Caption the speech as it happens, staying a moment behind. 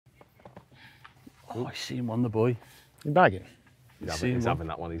Oh, I seen one, the boy. You bagging? He's having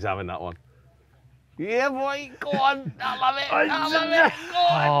that one. He's having that one. Yeah, boy. Go on. I love it. I love it. Go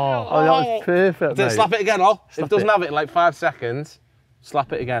on. Oh, that was perfect, mate. Slap it again, Ol. If it doesn't it. have it in like 5 seconds,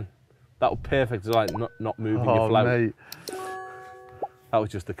 slap it again. That was perfect. It's like not moving your float. Mate. That was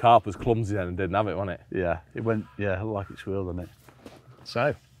just the carp was clumsy then and didn't have it, wasn't it? Yeah, it went, yeah, like it swirled on it.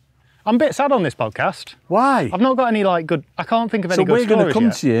 So, I'm a bit sad on this podcast. Why? I've not got any like good, I can't think of any So good we're going to stories come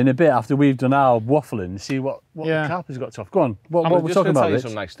yet. to you in a bit after we've done our waffling and see what Yeah. the carp has got to off. Go on, what I'm we're just talking going to about, tell you Rich?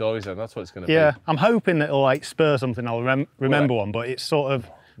 some nice stories then. That's what it's going to be. Yeah, I'm hoping that it'll like spur something I'll remember one, but it's sort of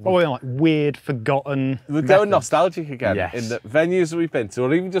probably like weird, forgotten. We're going nostalgic again Yes. in the venues that we've been to,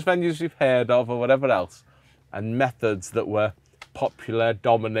 or even just venues we've heard of, or whatever else, and methods that were popular,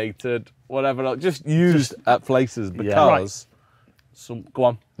 dominated, whatever else, just used at places because. Go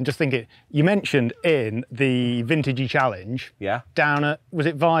on. I'm just thinking, you mentioned in the Vintagey Challenge, Yeah. down at, was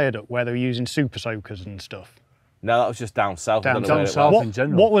it Viaduct, where they were using super soakers and stuff? No, that was just down south. I don't know Down where it south. was. in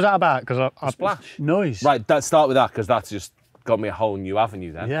general. What was that about? Because I Splash. Noise. Right, let's start with that because that's just got me a whole new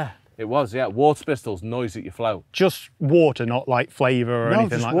avenue then. Yeah. It was, yeah. Water pistols, noise at your float. just water, not like flavour or No, anything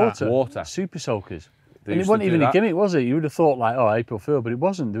just like water. that. Water. Super soakers. They And it used to wasn't do even a that. gimmick, was it? You would have thought like, oh, April Fool, but it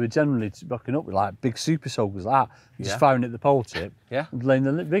wasn't. They were generally rocking up with like big super soakers like that, just Yeah. firing at the pole tip Yeah. and laying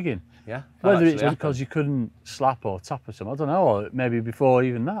the rig in. Yeah. that Whether actually it's happened. because you couldn't slap or tap or something, I don't know, or maybe before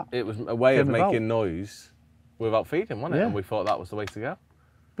even that. It was a way of came about. making noise without feeding, wasn't it? Yeah. And we thought that was the way to go.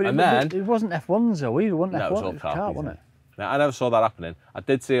 But And it wasn't F1s though, either. It wasn't No, it was F1, all it was carp, carp, wasn't it? Now, I never saw that happening. I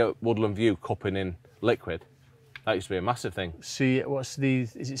did see at Woodland View cupping in liquid. That used to be a massive thing. See, what's the,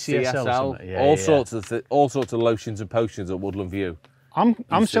 is it CSL or something? Yeah, all yeah. sorts of lotions and potions at Woodland View. I'm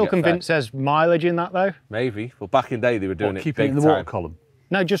to still get convinced there's mileage in that though. Maybe, but back in the day they were doing it Keep big it in the time. water column.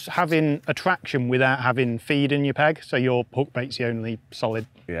 No, just having attraction without having feed in your peg, so your hook bait's the only solid.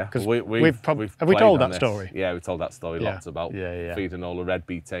 Yeah, because we've have we played told on that this. story? Yeah, we told that story Yeah. lots about Yeah. feeding all the red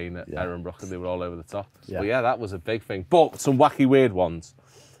betaine at Ehrenbrook, and they were all over the top. Yeah. But yeah, that was a big thing. But some wacky, weird ones.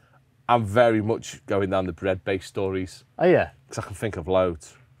 I'm very much going down the bread-based stories Oh yeah. because I can think of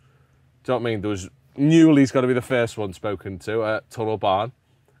loads. Do you know what I mean? There was Newley's got to be the first one spoken to at Tunnel Barn,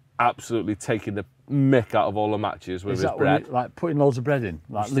 absolutely taking the mick out of all the matches with Is his that when bread. you, like putting loads of bread in?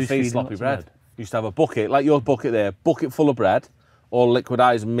 Like Used to loose feed feeding sloppy lots of bread. Used to have a bucket, like your bucket there, bucket full of bread, all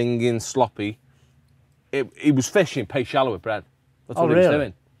liquidised, minging, sloppy. He was fishing, pay shallow with bread. That's Oh, what he was really?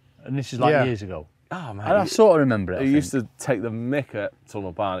 doing. And this is like Yeah. years ago. Oh, man. And I sort of remember it. He used to take the mick at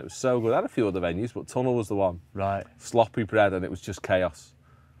Tunnel Barn. It was so good. I had a few other venues, but Tunnel was the one. Right. Sloppy bread, and it was just chaos.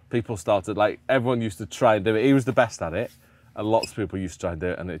 People started, like, everyone used to try and do it. He was the best at it, and lots of people used to try and do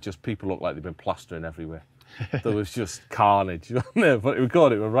it, and it just, people looked like they'd been plastering everywhere. There was just carnage, wasn't there? But it was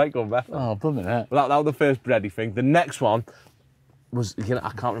good. It was right going back. Oh, blimey, that. Well, that was the first bready thing. The next one was,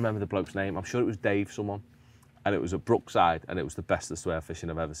 I can't remember the bloke's name. I'm sure it was Dave someone. And it was at Brookside, and it was the best swear fishing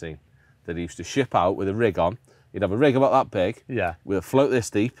I've ever seen. That he used to ship out with a rig on. He'd have a rig about that big, Yeah. with a float this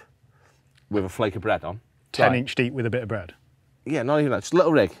deep, with a flake of bread on. 10-inch deep with a bit of bread. Yeah, not even that, just a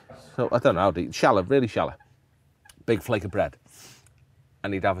little rig. So I don't know how deep, shallow, really shallow. Big flake of bread.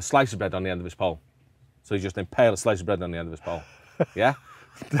 And he'd have a slice of bread on the end of his pole. So he'd just impale a slice of bread on the end of his pole. Yeah?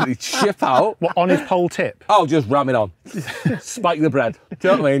 Then he'd ship out. What, on his pole tip? Oh, just ram it on. Spike the bread. Do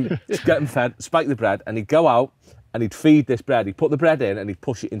you know what I mean? Just get him fed, spike the bread, and he'd go out and he'd feed this bread. He'd put the bread in and he'd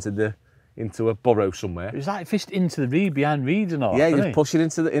push it into a burrow somewhere. It was like fished into the reed, behind reeds and all Yeah, that, he'd wasn't just push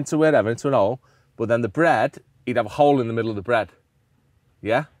it into wherever, into an hole. But then the bread, he'd have a hole in the middle of the bread.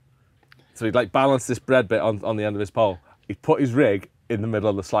 Yeah? So he'd like balance this bread bit on the end of his pole. He'd put his rig in the middle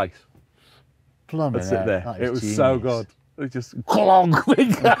of the slice. Blimey, That's it there. that It is was so genius. good. It was just clong. Of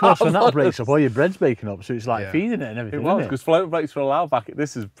course, when that breaks up, all your bread's baking up, so it's like Yeah. feeding it and everything. It was, isn't because float breaks were allowed back.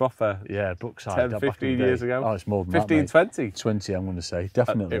 This is proper Yeah, Brookside. 10, that back in 15 the day. years ago. Oh, it's more than 15, that, mate. 20. 20, I'm going to say,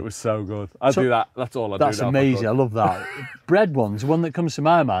 definitely. It was so good. I'd So- do that. That's all I do. That's now if I amazing. could. I love that. Bread ones. One that comes to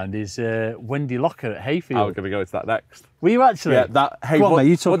my mind is Wendy Locker at Hayfield. I was going to go into that next. Were you actually? Yeah, that. Hey, Go on, what, mate,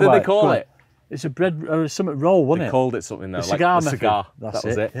 you talk what did about they call Go on. it? It's a bread or something roll, wasn't They it? called it something though. The like cigar the method. cigar. That's that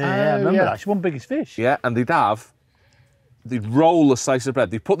was it. Yeah, I remember yeah. that. It's one biggest fish. Yeah, and they'd roll a slice of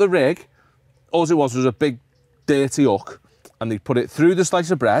bread. They'd put the rig, all it was a big dirty hook, and they'd put it through the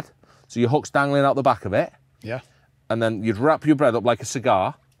slice of bread, so your hook's dangling out the back of it, Yeah. and then you'd wrap your bread up like a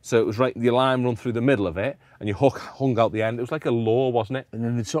cigar, so it was right, your line run through the middle of it, and your hook hung out the end. It was like a lure, wasn't it? And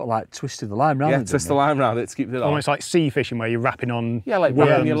then they'd sort of like twisted the line round Yeah, it, twist the didn't line around it to keep it on. Almost like sea fishing where you're wrapping on Yeah, like worms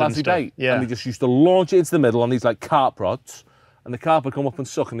wrapping your and lassie stuff. bait. Yeah. And they just used to launch it into the middle on these like carp rods, and the carp would come up and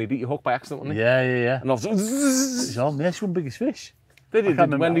suck, and they'd eat your hook by accident, wouldn't they? they? Yeah. And all of a sudden, It's on. Yeah, it's one biggest fish. they I can't did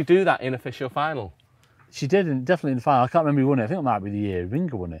remember when that. they do that in a fish show final. She did, and definitely in the final. I can't remember who won it. I think it might be the year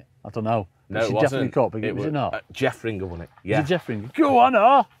Ringer won it. I don't know. No, she it wasn't. definitely got big. Was it not? Jeff Ringer won it. Yeah. Was it Jeff Ringer? Go on,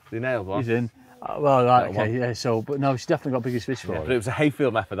 oh! He nailed one. He's in. Well, right, That one. okay, yeah. So, but no, she definitely got biggest fish for But it. it was a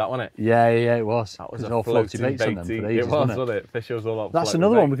hayfield method, that wasn't it? Yeah, it was. That was a all floaty baits on them for ages, It was, wasn't it? Fishers all up. That's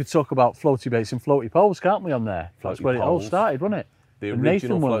another one we could talk about, floaty baits and floaty poles, can't we, on there? That's Floaty where it all poles. started, wasn't it? The And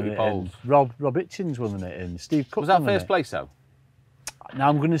original Nathan won floaty it, poles. and Rob Hitchens won it, and Steve Cook Was that won first it. place though? Now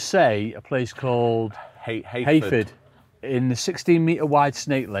I'm going to say a place called Hayford. Hayford in the 16-metre wide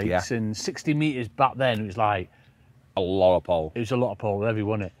Snake Lakes, Yeah. and 60 metres back then it was like, A lot of pole. it was a lot of pole, every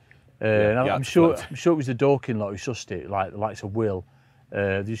won it. Yeah, And yeah, I'm it's sure float. it was the Dorking lot who sussed it, like the likes of Will.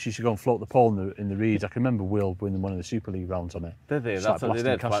 They used to go and float the pole in the reeds. I can remember Will winning one of the Super League rounds on it. Did they? Just That's what they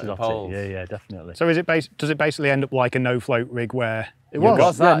blasting did, casters floating at it. poles. Yeah, definitely. So does it basically end up like a no float rig where It was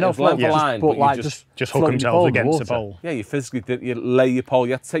was, that, yeah, no it was level float, line, but but you like just just hook floating the themselves pole in the against the water. pole? Yeah, you physically did. You lay your pole.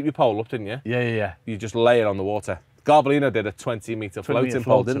 You had to take your pole up, didn't you? Yeah. You just lay it on the water. Garbolino did a 20-metre 20 floating metre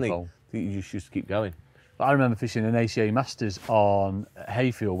pole, floater didn't he? pole. You just used to keep going. But I remember fishing an ACA Masters on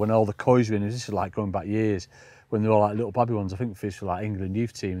Hayfield when all the coys were in. This is like going back years when they were all like little babby ones. I think we fished for like England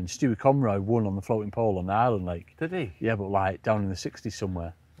youth team, and Stewie Conroy won on the floating pole on the Island Lake. Did he? Yeah, but like down in the 60s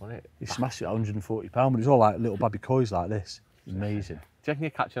somewhere. Wasn't it? He smashed it at 140 pounds, but it was all like little babby coys like this. Amazing. Do you reckon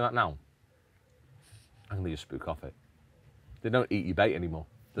you're catching that now? I think they just spook off it. They don't eat your bait anymore.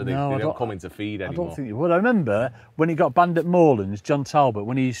 Do they? No, They I don't don't- come into feed anymore. I don't think it would. I remember when he got banned at Moorlands, John Talbot,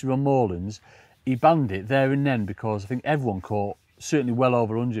 when he used to run Moorlands, he banned it there and then because I think everyone caught certainly well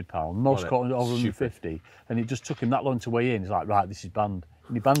over £100, most Well, caught over stupid. 150, and it just took him that long to weigh in. He's like, right, this is banned.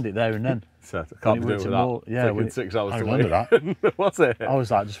 And he banned it there and then. So I can't be When doing it with went to that. yeah, Taking when it- 6 hours I to remember weigh. that. Was it? I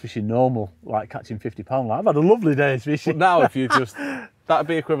was like just fishing normal, like catching £50. Like, I've had a lovely day fishing. But now, if you just, that'd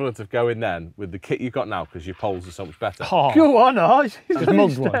be equivalent of going then with the kit you've got now because your poles are so much better. Oh, Go on, Arch. Just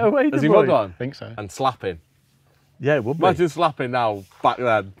mugged one. Has he mugged one? I think so. And slapping. Yeah, it would be. Imagine slapping now, back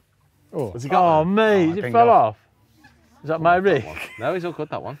then. Oh, Has he got Oh, one? mate, Oh, I it pinged fell off. off. Is that my rig? No, he's all good,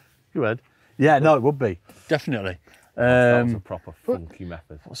 that one. Go ahead. Yeah, no, it would be. Definitely. That was a proper funky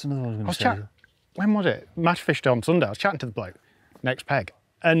method. What's another one I was I going was to say? chatting. When was it? Match fished on Sunday. I was chatting to the bloke next peg,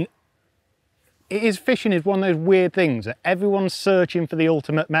 and fishing is one of those weird things that everyone's searching for the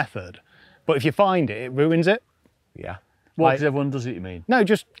ultimate method, but if you find it, it ruins it. Yeah. What, like- because everyone does it, you mean? No,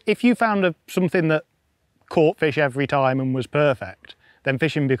 just if you found something that caught fish every time and was perfect, then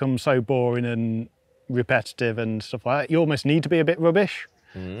fishing becomes so boring and repetitive and stuff like that. You almost need to be a bit rubbish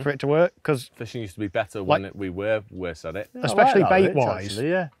for it to work, because Fishing used to be better Like- when we were worse at it. Yeah, I especially like that Rich, bait-wise. actually,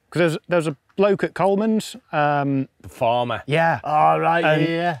 yeah. because there's a bloke at Coleman's, The farmer. yeah, Oh, right, And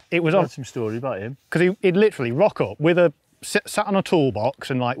yeah. it was I on- heard some story about him. because he'd literally rock up with sat on a toolbox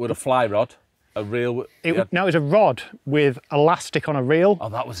and like, With a fly rod, a reel. no, it was a rod with elastic on a reel, Oh,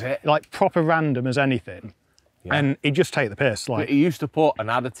 that was it. like proper random as anything. Yeah. And he'd just take the piss, But like, he used to put an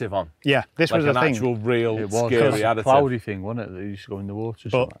additive on. yeah, this Like was an a thing. actual real It was scary a additive. cloudy thing, wasn't it? That used to go in the water. or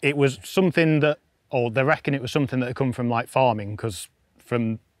But something. it was something that, or they reckon it was something that had come from like farming, because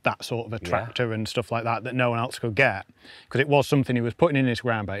from that sort of a tractor and stuff like that no one else could get, because it was something he was putting in his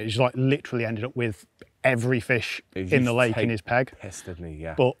ground bait. He just like literally ended up with every fish He in used the to lake in take his peg. Piss, didn't he?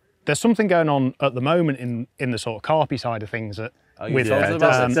 Yeah. But there's something going on at the moment in the sort of carpy side of things that Oh, you with told us yeah,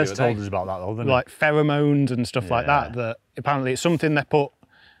 about Des this the other told day. us about that, though, didn't he? like pheromones and stuff like Yeah. that, that apparently it's something they put,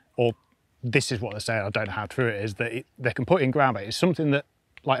 or this is what they're saying, I don't know how true it is, that they can put in ground bait. It's something that,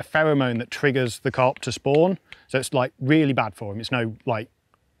 like a pheromone that triggers the carp to spawn. So it's like really bad for them. It's no like,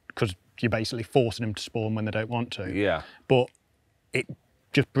 because you're basically forcing them to spawn when they don't want to. Yeah. But it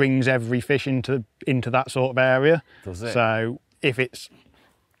just brings every fish into that sort of area. Does it? So if it's,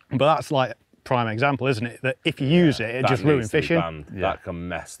 but that's like prime example, isn't it? That if you use it, it That just needs ruins to be fishing. banned. Yeah. That can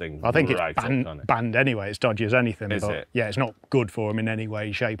mess things I think it's right up, can't it? banned anyway. It's dodgy as anything. Is but it? yeah, it's not good for them in any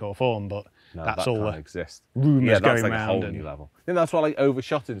way, shape or form. But No, that's that all can't the exist. rumours Yeah, that's going like a whole round. new level. I think that's why like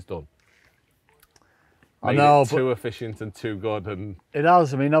overshotting's done. I Made know, it but too efficient and too good, and it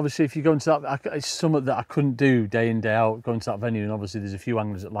has. I mean, obviously, if you go into that, it's something that I couldn't do day in, day out, going to that venue, and obviously there's a few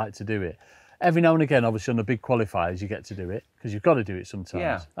anglers that like to do it. Every now and again, obviously on the big qualifiers, you get to do it, because you've got to do it sometimes,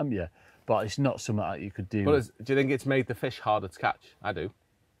 Yeah. haven't you? But it's not something that you could do. but do you think it's made the fish harder to catch? I do,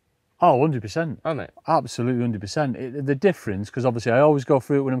 Oh, 100%. hasn't it? Absolutely 100%. The difference, because obviously I always go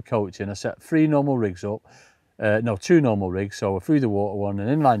through it when I'm coaching. I set 3 normal rigs up, 2 normal rigs, so a through the water one,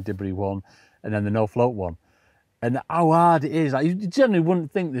 an inline debris one, and then the no float one. And how hard it is, like you generally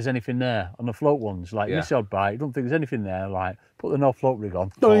wouldn't think there's anything there on the float ones. Like Yeah. miss odd bite, you don't think there's anything there. Like put the no float rig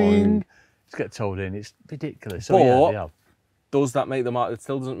on, ding, just get towed in. It's ridiculous. So yeah, But- they have. Does that make them hard? It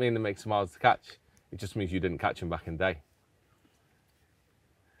still doesn't mean it makes them harder to catch. It just means you didn't catch them back in the day.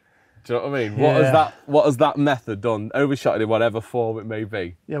 Do you know what I mean? Yeah. What has that method done? Overshot it in whatever form it may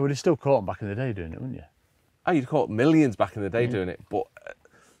be. Yeah, well, you still caught them back in the day doing it, wouldn't you? Oh, you'd caught millions back in the day doing it, but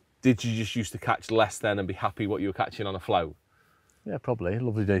did you just used to catch less then and be happy what you were catching on a float? Yeah, probably.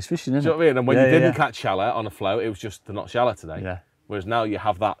 Lovely day's fishing, isn't Do you know what I mean? And when Yeah, you yeah, didn't yeah. catch shallow on a float, it was just they're not shallow today. Yeah. Whereas now you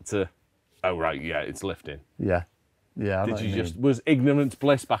have that to, oh right, yeah, it's lifting. Yeah. Yeah. I know Did what you mean. just, was ignorance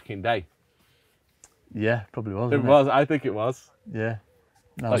bliss back in day? Yeah, probably was. It wasn't was, I think it was. Yeah.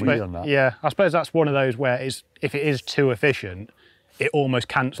 No, I I'm with suppose, you on that. yeah, I suppose that's one of those where if it is too efficient, it almost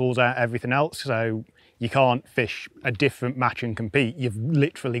cancels out everything else. So you can't fish a different match and compete. You've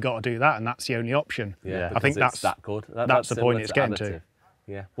literally got to do that, and that's the only option. Yeah, I think because that's it's that good. that's the point similar it's getting additive. to.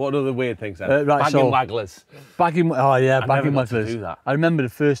 Yeah. What other weird things then? Right, Bagging so- wagglers. Bagging, oh yeah, I bagging never got to wagglers. do that. I remember the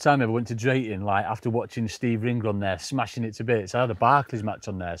first time I ever went to Drayton, like after watching Steve Ring on there, smashing it to bits. I had a Barclays match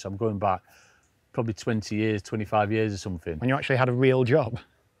on there, so I'm going back probably 20 years, 25 years or something. When you actually had a real job.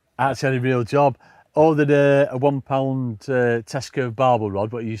 I actually had a real job. Ordered a £1 test curve barbel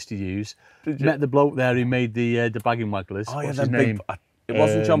rod, what I used to use. Did you? Met the bloke there who made the bagging wagglers. Oh yeah, What's his them name? big. It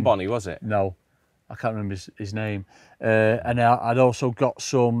wasn't John Bonney, was it? No, I can't remember his name. And I'd also got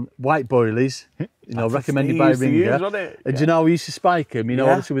some white boilies, you know, That's what recommended Steve by used to Ringer. use, wasn't it? And do you know how we used to spike them? You know,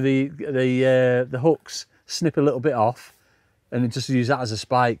 Yeah. obviously with the hooks, snip a little bit off, and then just use that as a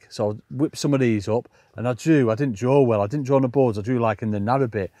spike. So I whipped some of these up, and I didn't draw well. I didn't draw on the boards. I drew like in the narrow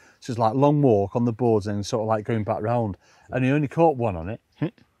bit. So it's like long walk on the boards and sort of like going back round. And he only caught one on it.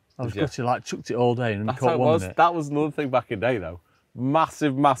 I was you? gutted, like chucked it all day and only That's how caught it one was. on it. That was another thing back in the day though.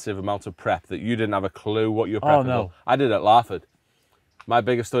 Massive amount of prep that you didn't have a clue what you were prepping no. for. I did at Larford. My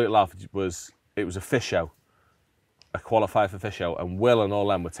biggest story at Larford was it was a fish show, a qualifier for fish show, and Will and all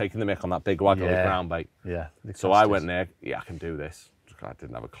them were taking the mick on that big waggle with Yeah. ground bait. Yeah. the So I casters. went there, yeah, I can do this. I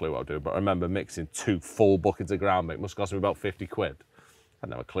didn't have a clue what I was doing, but I remember mixing 2 full buckets of ground bait. It must cost me about 50 quid. I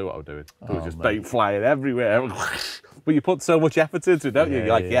didn't have a clue what I was doing. There was just bait flying everywhere. But you put so much effort into it, don't you? Yeah,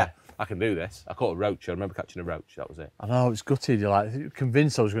 You're like, yeah. yeah, I can do this. I caught a roach. I remember catching a roach. That was it. I know, it's gutted. You're like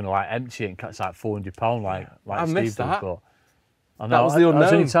convinced I was going to like empty it and catch like £400 like I Steve missed does, that. but I know, That was the I was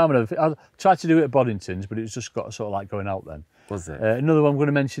unknown. any time I tried to do it at Boddington's, but it was just got sort of like going out then. Was it? Another one I'm going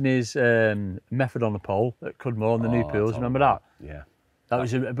to mention is Method on a Pole at Cudmore on the new pools. Remember that? Yeah. That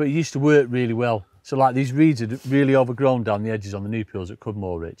was, but it used to work really well. So like these reeds had really overgrown down the edges on the new pools at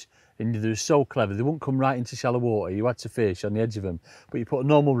Cudmore Rich, and they were so clever. They wouldn't come right into shallow water. You had to fish on the edge of them, but you put a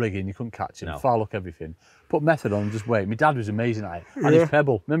normal rig in, you couldn't catch them. No. Far look everything. Put Method on and just wait. My dad was amazing at it. And his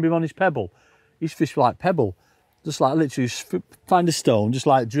pebble. Remember him on his pebble? He used to fish like pebble, just like literally find a stone, just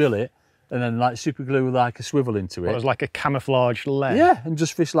like drill it, and then like super glue like a swivel into It it. was like a camouflage lens. Yeah, and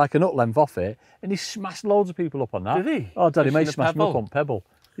just fish like an up length off it, and he smashed loads of people up on that. Did he? Oh, Daddy Fishing mate a smashed me up pebble? on pebble.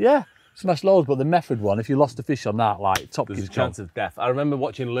 Yeah, smashed loads, but the Method one, if you lost a fish on that, like top There's a kid's chance gone. of death. I remember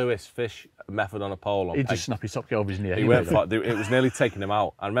watching Lewis fish a Method on a pole. On He'd peg. just snap his top kit over his knee. He anyway, went for it was nearly taking him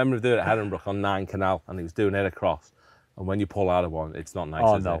out. I remember him doing it at Heronbrook on 9 Canal, and he was doing it across. And when you pull out of one, it's not nice,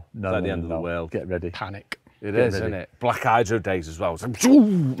 Oh is no, it? no, It's like no, the end no. of the world. Get ready. Panic. It Get is, ready. isn't it? Black hydro days as well. It's like,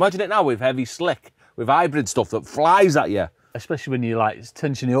 imagine it now with heavy slick, with hybrid stuff that flies at you. Especially when you like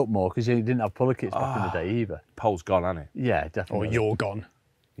tension it up more because you didn't have puller kits back in the day either. Pole's gone, hasn't it? Yeah, Or definitely. you're gone.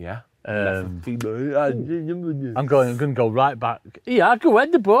 Yeah. I'm going to go right back. Yeah, go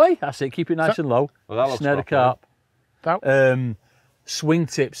ahead, the boy. That's it. Keep it nice and low. Well, that looks Snare the proper. carp. That, Swing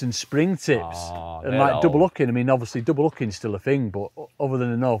tips and spring tips Oh, and they're like double old. hooking. I mean, obviously double hooking's still a thing, but other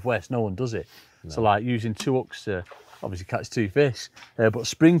than the Northwest, no one does it. So like using 2 hooks to obviously catch 2 fish, but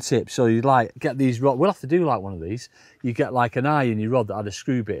spring tips. So you like get these rod. We'll have to do like one of these. You get like an eye in your rod that had a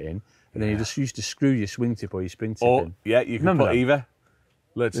screw bit in, and then you just used to screw your swing tip or your spring tip Or, in. yeah, you can Remember put them? either.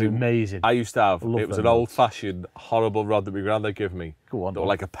 Literally, Amazing. I used to have, love it was them an rods. old-fashioned, horrible rod that my granddad gave me. Go on. That was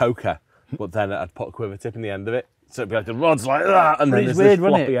like a poker, but then I'd put a quiver tip in the end of it. So it'd be like the rod's like that, and But then it's there's weird, this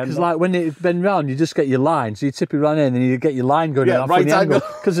wasn't it? floppy end. Because like when it bend round, you just get your line. So you tip it round in, and then you get your line going Yeah, at right funny angle. angle.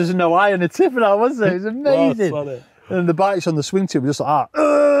 Because there's no eye on the tip of that, was there? It's amazing. wasn't it? And the bites on the swing tip were just like,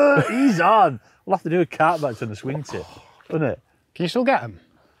 he's on. We'll have to do a carp bites on the swing tip, wouldn't it? can you still get them?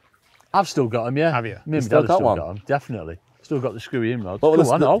 I've still got them, yeah. Have you? Me and my still dad have got still one? got them, definitely. Still got the screwy in rods. But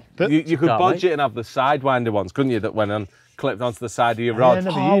Go on, Al. You could Can't bodge wait. it and have the sidewinder ones, couldn't you? That went on, clipped onto the side of your Yeah, rod.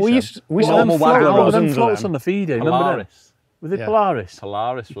 never Oh, used we them. used we Well, them normal saw wagon rods. them thousands of floats them. on the feeder, remember them? Polaris. With the Yeah. Polaris.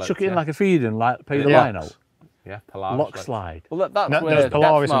 Polaris floats. Chuck it in yeah. like a feeder and like pay the Yeah. line out. Yeah, Polaris. Lock floats. slide. Well, that's No, where there's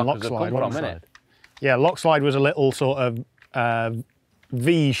Polaris depth and markers lock have come slide, from, lock innit? Yeah, lock slide was a little sort of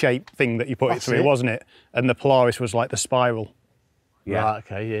V-shaped thing that you put That's it through, it. wasn't it? And the Polaris was like the spiral. Yeah. Right,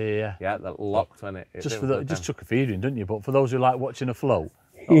 okay, yeah. Yeah, that locked, wasn't it? Just It for was the, good just then. chuck a feeder in, didn't you? But for those who like watching a float,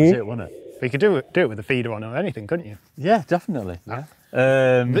 that was it, wasn't it? But you could do it with the feeder on or anything, couldn't you? Yeah, definitely. What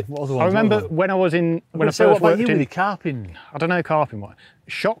other ones? I remember when I was in, when I first worked in... carping? I don't know carping what.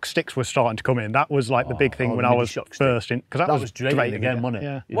 Shock sticks were starting to come in. That was like the big thing when I was first in. Because that was Drayton again, wasn't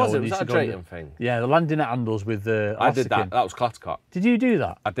it? Yeah. Was that a Drayton thing? Yeah, the landing net handles with the I did that. That was Clattercott. Did you do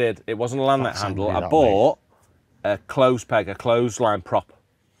that? I did. It wasn't a land net handle. I bought a clothesline prop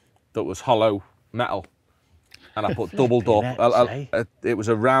that was hollow metal. And I put doubled up. It was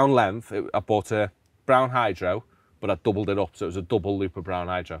a round length. I bought a brown hydro, but I doubled it up. So it was a double loop of brown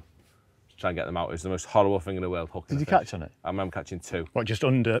hydro. Try and get them out. It was the most horrible thing in the world. Did you catch on it? I remember catching 2. What, just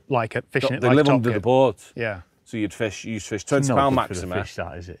under, like a fishing They live under the board. Yeah. So you'd fish £20 maximum. Fish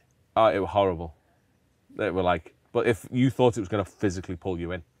that, is it? Oh, it was horrible. They were like, but if you thought it was going to physically pull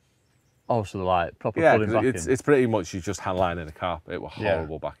you in. Oh, so like proper pulling back in. It's pretty much you just hand line in a carp. It was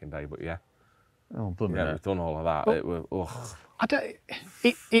horrible back in day, but yeah. Oh, bloody yeah, we've done all of that. But it was. Ugh. I don't.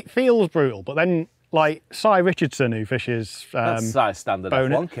 It feels brutal, but then like Cy Richardson, who fishes that's size standard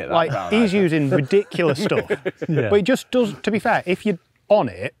F1 kit. That like he's using ridiculous stuff. But it just does. To be fair, if you're on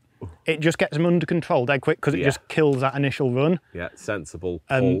it, it just gets them under control dead quick because it just kills that initial run. Yeah, sensible.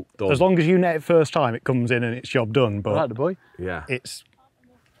 And done. as long as you net it first time, it comes in and it's job done. But right, the boy. Yeah. It's.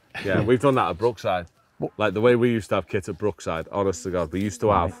 Yeah, we've done that at Brookside. Like the way we used to have kit at Brookside, honest to God, we used to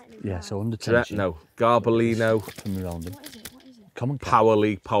have. Yeah, so under tension. Garbolino. Power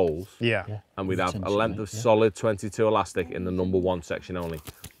League poles. Yeah. And we'd have a length of solid 22 elastic in the number 1 section only.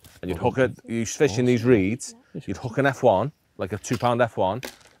 And you'd hook it, you're fishing these reeds, you'd hook an F1, like a £2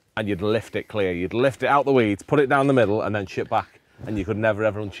 F1, and you'd lift it clear. You'd lift it out the weeds, put it down the middle, and then ship back. And you could never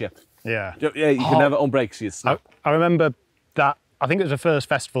ever unship. Yeah. Yeah, you could never unbreak, so you'd snap. I remember that, I think it was the first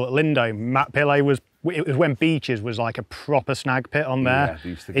festival at Lindome. Matt Pillay it was when Beaches was like a proper snag pit on there.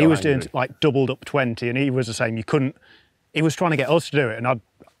 Yeah, he was doing like doubled up 20, and he was the same. You couldn't, he was trying to get us to do it, and I'd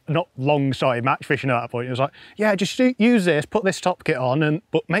not long started match fishing at that point. It was like, yeah, just use this, put this top kit on,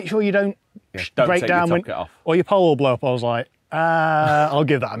 but make sure you don't break down your top kit off. Or your pole will blow up. I was like, I'll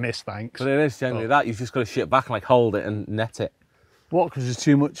give that a miss, thanks. But it is generally that. You've just got to ship back and like hold it and net it. What, because there's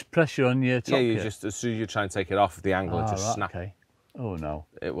too much pressure on your top you kit? just, as soon as you try and take it off the angle, it just snap. Okay. Oh no.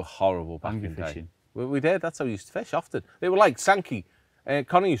 It was horrible back in the day. Fishing. We did, that's how we used to fish often. They were like Sankey.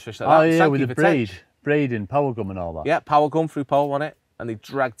 Connor used to fish like that. Oh yeah, Sankey with the braid and power gum and all that. Yeah, power gum through pole on it, and they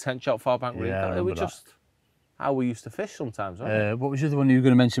dragged tench out far bank. Yeah, it was just how we used to fish sometimes, wasn't it? What was the other one you were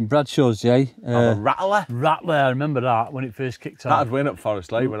going to mention? Bradshaw's, Jay? The Rattler. Rattler, I remember that when it first kicked off. That'd win at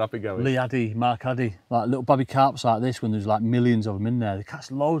Forest Lake, where I'd be going. Lee Addy, Mark Addy, like little babby carps like this when there's like millions of them in there. They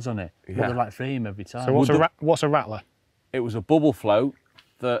catch loads on it, but they're like frame every time. So what's a Rattler? It was a bubble float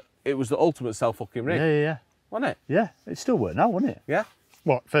it was the ultimate self-hooking rig. Yeah. Wasn't it? Yeah, it still worked now, wasn't it? Yeah.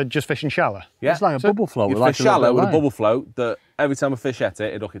 What, for just fishing shallow? Yeah. It's like a bubble float. You'd with fish like shallow with a bubble float that every time a fish ate it,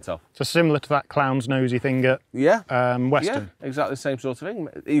 it'd hook itself. So similar to that clown's nosy thing at Western? Yeah, exactly the same sort of thing.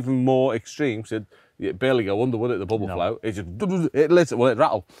 Even more extreme, so it'd barely go under, would it, the bubble float? It just, it'd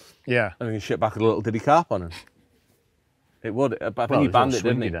rattle. Yeah. And then you ship back a little diddy carp on it. It would. I think he banned it,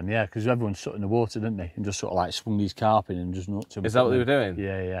 didn't he? Then, yeah, because everyone shot in the water, didn't they? And just sort of like swung these carp in and just nuts him. Is that what they were doing?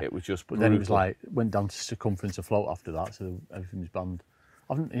 Yeah. It was just But then it was like, went down to circumference of float after that, so everything was banned.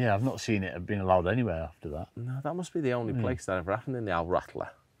 I've not seen it being allowed anywhere after that. No, that must be the only place that ever happened in the old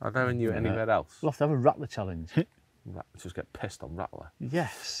Rattler. I never knew anywhere else. We'll have to have a Rattler challenge. Just get pissed on Rattler.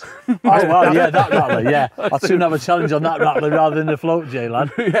 Yes. Oh, well, yeah, that Rattler, yeah. I'd soon have a challenge on that Rattler rather than the float, Jay, lad.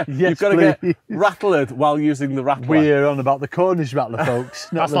 Yeah, yes, you've got to get rattlered while using the Rattler. We're on about the Cornish Rattler, folks.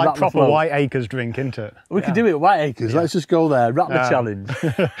 That's like proper float. White Acres drink, isn't it? We could do it at White Acres. Let's just go there. Rattler challenge.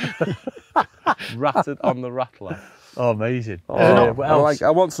 Ratted on the Rattler. Oh, amazing. What else?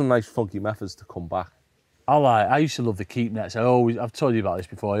 I want some nice funky methods to come back. I used to love the keep nets. I've told you about this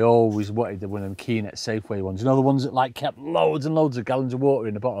before. I always wanted one of them key net Safeway ones. You know, the ones that like kept loads and loads of gallons of water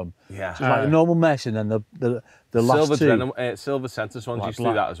in the bottom. Yeah. So it's like a normal mesh, and then the last two. Silver Centres ones used to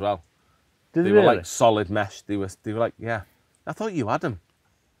do that as well. Did they really? were like solid mesh. They were like, yeah. I thought you had them.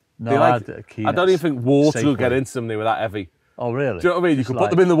 No, I had a key I don't even think water will get into them. They were that heavy. Oh, really? Do you know what I mean? You could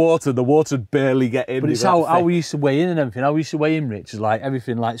put them in the water would barely get in. But it's how we used to weigh in and everything. How we used to weigh in, Rich, is like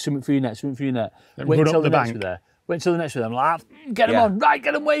everything, like something for your net, something for your net. Wait until the nets were there. Wait until the nets were there. I'm like, get them on, right,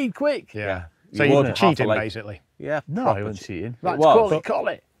 get them weighed, quick. Yeah. So you were cheating, basically. Yeah. No, I wasn't cheating. Right, call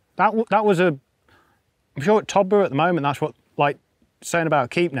it. That was I'm sure at Todborough at the moment, that's what, like, saying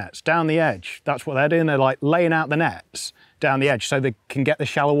about keep nets, down the edge, that's what they're doing. They're like laying out the nets down the edge so they can get the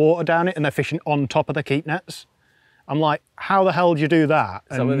shallow water down it, and they're fishing on top of the keep nets. I'm like, how the hell do you do that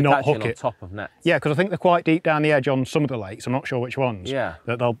and not hook it? On top of nets? Yeah, because I think they're quite deep down the edge on some of the lakes. I'm not sure which ones. Yeah.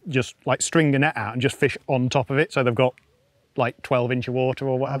 That they'll just like string a net out and just fish on top of it. So they've got like 12 inch of water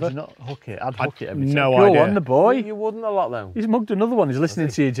or How whatever. did you not hook it? I'd hook it every time. no Go idea. on, the boy. You wouldn't a lot though. He's mugged another one. He's listening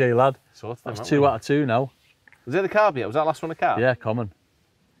to you, Jay lad. Sort of them, That's haven't 2 we? out of 2 now. Was it the carp yet? Was that last one a carp? Yeah, common.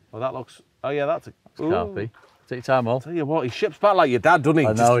 Oh, that looks. Oh yeah, that's a. Carpy. Take your time, all. Tell you what, he ships back like your dad, doesn't he?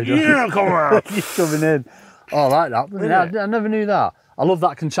 I know, he does. Yeah, come on. He's coming in. Oh, I like that. Isn't Yeah, it? I never knew that. I love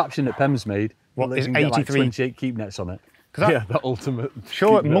that contraption that Pem's made. What, They is can get, like, 83? 28 keep nets on it. Yeah, the ultimate.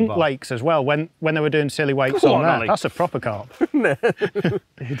 Sure, at keeping it Monk back. Lakes as well, when they were doing silly wakes Come on on, there, Ollie. that's a proper carp.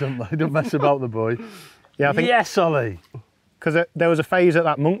 He don't mess about, the boy. Yeah, I think Yes, Ollie. because there was a phase at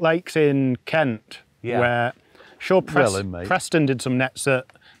that Monk Lakes in Kent Yeah. where sure Grilling, mate. Preston did some nets that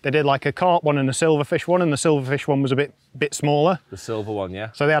they did like a carp one and a silverfish one, and the silverfish one was a bit smaller. The silver one, yeah.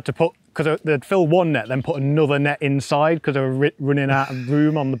 So they had to put, because they'd fill one net, then put another net inside because they were running out of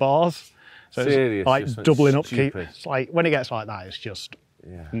room on the bars. So Serious, it's like just went doubling up. stupid. It's like when it gets like that, it's just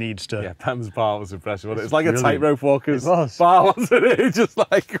needs to. Yeah, Pam's bar was impressive. Wasn't it? It's like a Brilliant. tightrope walker's It was. bar, wasn't it? It's just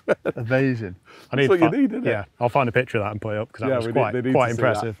like. Amazing. I need what to you need, isn't it? Yeah, I'll find a picture of that and put it up because that was we quite they need quite to see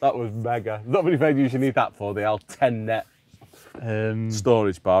impressive. That was mega. Not many venues you need that for. The old 10 net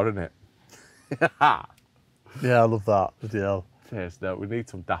storage bar, isn't it? Yeah, I love that. Bloody hell. Cheers. No, we need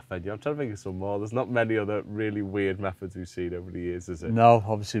some daft venue. I'm trying to think of some more. There's not many other really weird methods we've seen over the years, is it? No,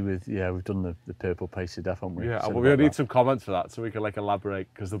 obviously we've done the purple pasted death, haven't we? Yeah, Said well, about we need that. some comments for that so we can like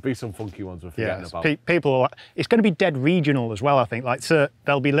elaborate because there'll be some funky ones we're forgetting Yeah, about. people. It's going to be dead regional as well. I think like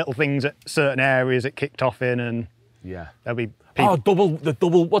there'll be little things at certain areas it kicked off in, and Yeah. there'll be people. Oh, the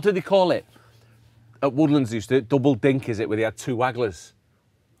double. What did they call it? At Woodlands, they used to double dink. Is it where they had 2 wagglers?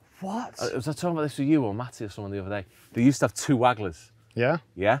 What? Was I talking about this with you or Matty or someone the other day? They used to have 2 wagglers. Yeah.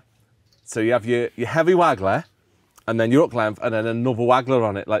 Yeah. So you have your heavy waggler, and then your hook length, and then another waggler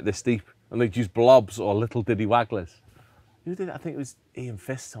on it like this deep, and they'd use blobs or little diddy wagglers. Who did it? I think it was Ian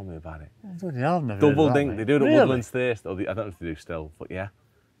Fist told me about it. Bloody hell, I've never heard of Double that, dink. mate. They do it at Really? Woodlands first. Or I don't know if they do still, but yeah,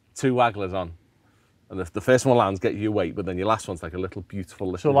 2 wagglers on. And the first one lands, get you your weight, but then your last one's like a little beautiful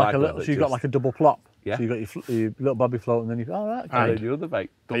little So like a waggler little, that so you've got just- like a double plop. Yeah. So you've got your little bobby float, and then all right. and Okay. then your other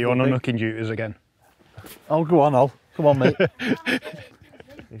bait. Are you on unhooking duties again? Oh, go on, Al. Come on, mate.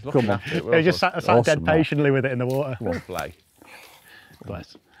 He's looking Come on. after it. They just sat Awesome, dead that. patiently with it in the water. One play.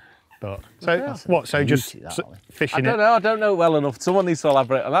 Bless. But so what? So just beauty, that, so Ollie. fishing I don't know well enough. Someone needs to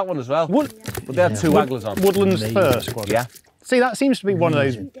elaborate on that one as well. Wood- But they had 2 wagglers on. Woodlands Amazing. first. Was it? Yeah. See, that seems to be one of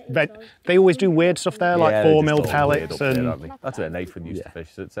those. They always do weird stuff there, like Yeah, they're 4 just mil all weird pellets up there, and aren't they? That's where Nathan used to Yeah. fish,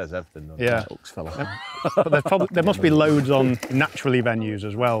 so it says everything. doesn't it? yeah. Hooks fell off. But there must be loads on naturally venues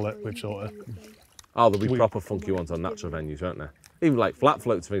as well that we've sort of. Oh, there'll be proper funky ones on natural venues, won't there? Even like flat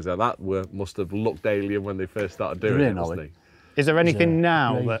floats, things like that, must have looked alien when they first started doing They're it, in, mustn't Ollie. Is there anything Yeah,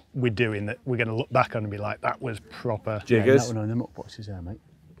 now great. that we're doing that we're going to look back on and be like, that was proper? they? Yeah, Jiggers, that one on them up boxes there, mate.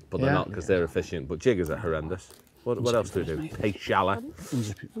 but they're Yeah. not because they're efficient. But jiggers are horrendous. What else do we do? Hey, shallow.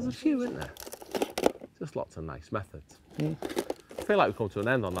 There's a few, isn't there? Just lots of nice methods. I feel like we've come to an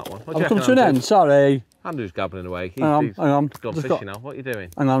end on that one. What do you I've come reckon, to an Andrew? end, sorry. Andrew's gabbling away. He's Hang on. gone Just fishing now. What are you doing?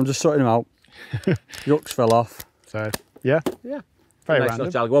 Hang on, I'm just sorting them out. The hooks fell off. So yeah, Yeah. very Nice random.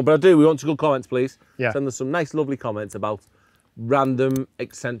 nostalgic one. But we want some good comments, please. Yeah. Send us some nice, lovely comments about random,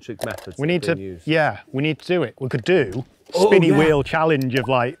 eccentric methods. We that need have to, been used. we need to do it. We could do Oh, spinny yeah. wheel challenge of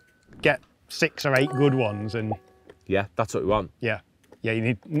like get 6 or 8 good ones, and Yeah, that's what we want. yeah, you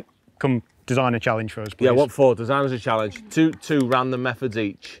need come design a challenge for us, please. Yeah, what for? Designers a challenge. Two random methods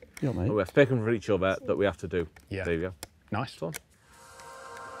each. Yeah, mate. And we have to pick them for each other that we have to do. Yeah. There you go. Nice. Fun.